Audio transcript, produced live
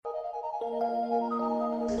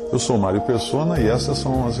Eu sou Mário Persona e essas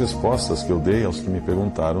são as respostas que eu dei aos que me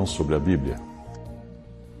perguntaram sobre a Bíblia.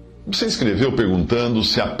 Você escreveu perguntando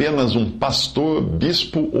se apenas um pastor,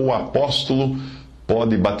 bispo ou apóstolo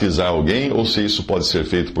pode batizar alguém ou se isso pode ser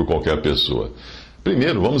feito por qualquer pessoa.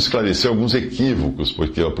 Primeiro, vamos esclarecer alguns equívocos,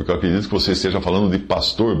 porque eu acredito que você esteja falando de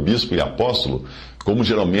pastor, bispo e apóstolo, como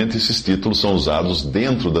geralmente esses títulos são usados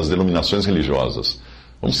dentro das denominações religiosas.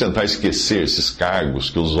 Vamos tentar esquecer esses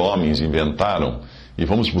cargos que os homens inventaram e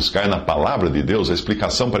vamos buscar na palavra de Deus a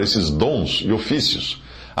explicação para esses dons e ofícios.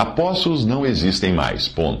 Apóstolos não existem mais,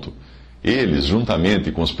 ponto. Eles,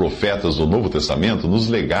 juntamente com os profetas do Novo Testamento, nos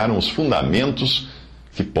legaram os fundamentos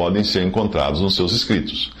que podem ser encontrados nos seus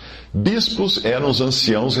escritos. Bispos eram os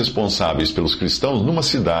anciãos responsáveis pelos cristãos numa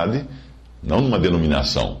cidade, não numa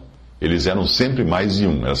denominação. Eles eram sempre mais de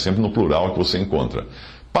um, era sempre no plural que você encontra.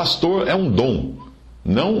 Pastor é um dom,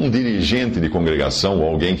 não um dirigente de congregação ou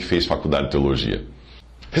alguém que fez faculdade de teologia.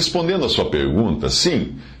 Respondendo à sua pergunta,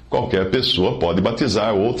 sim, qualquer pessoa pode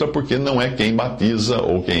batizar outra, porque não é quem batiza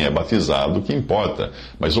ou quem é batizado que importa,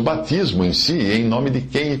 mas o batismo em si é em nome de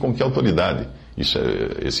quem e com que autoridade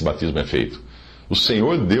esse batismo é feito. O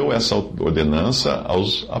Senhor deu essa ordenança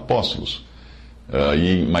aos apóstolos.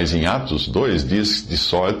 Mas em Atos 2 diz de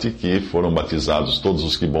sorte que foram batizados todos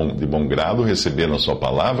os que de bom grado receberam a sua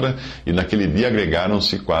palavra, e naquele dia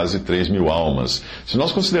agregaram-se quase 3.000 almas. Se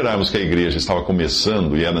nós considerarmos que a igreja estava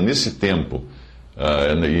começando e era nesse tempo,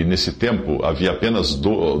 e nesse tempo havia apenas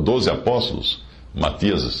 12 apóstolos,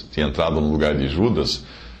 Matias tinha entrado no lugar de Judas,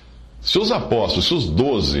 se os apóstolos, se os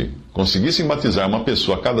 12 conseguissem batizar uma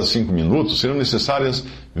pessoa a cada 5 minutos, seriam necessárias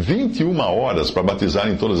 21 horas para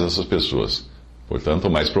batizarem todas essas pessoas. Portanto,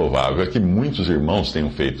 o mais provável é que muitos irmãos tenham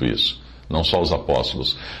feito isso, não só os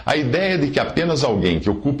apóstolos. A ideia de que apenas alguém que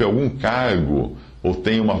ocupe algum cargo ou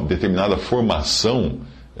tenha uma determinada formação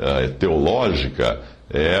teológica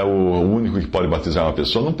é o único que pode batizar uma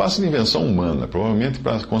pessoa não passa de invenção humana, provavelmente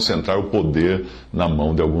para concentrar o poder na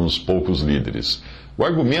mão de alguns poucos líderes. O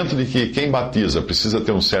argumento de que quem batiza precisa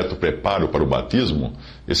ter um certo preparo para o batismo,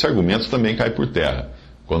 esse argumento também cai por terra,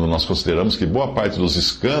 quando nós consideramos que boa parte dos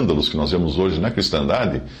escândalos que nós vemos hoje na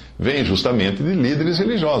cristandade vem justamente de líderes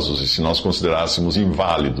religiosos. E se nós considerássemos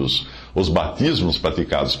inválidos os batismos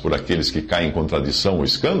praticados por aqueles que caem em contradição ou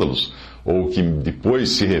escândalos, ou que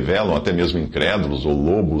depois se revelam até mesmo incrédulos ou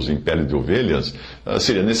lobos em pele de ovelhas,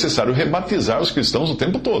 seria necessário rebatizar os cristãos o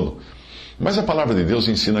tempo todo. Mas a palavra de Deus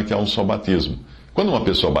ensina que há um só batismo. Quando uma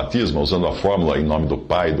pessoa batisma usando a fórmula em nome do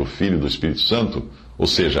Pai, do Filho e do Espírito Santo, ou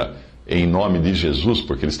seja, em nome de Jesus,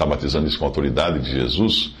 porque ele está batizando isso com a autoridade de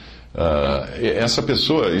Jesus, essa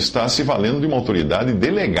pessoa está se valendo de uma autoridade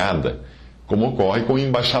delegada, como ocorre com o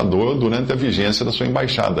embaixador durante a vigência da sua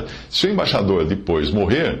embaixada. Se o embaixador depois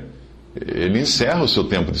morrer, ele encerra o seu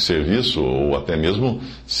tempo de serviço, ou até mesmo,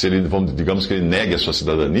 se ele, digamos que ele negue a sua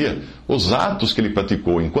cidadania, os atos que ele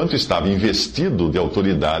praticou enquanto estava investido de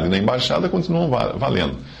autoridade na embaixada continuam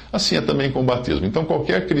valendo. Assim é também com o batismo. Então,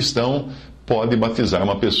 qualquer cristão pode batizar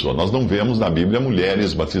uma pessoa. Nós não vemos na Bíblia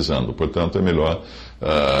mulheres batizando, portanto, é melhor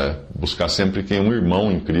buscar sempre que um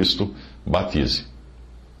irmão em Cristo batize.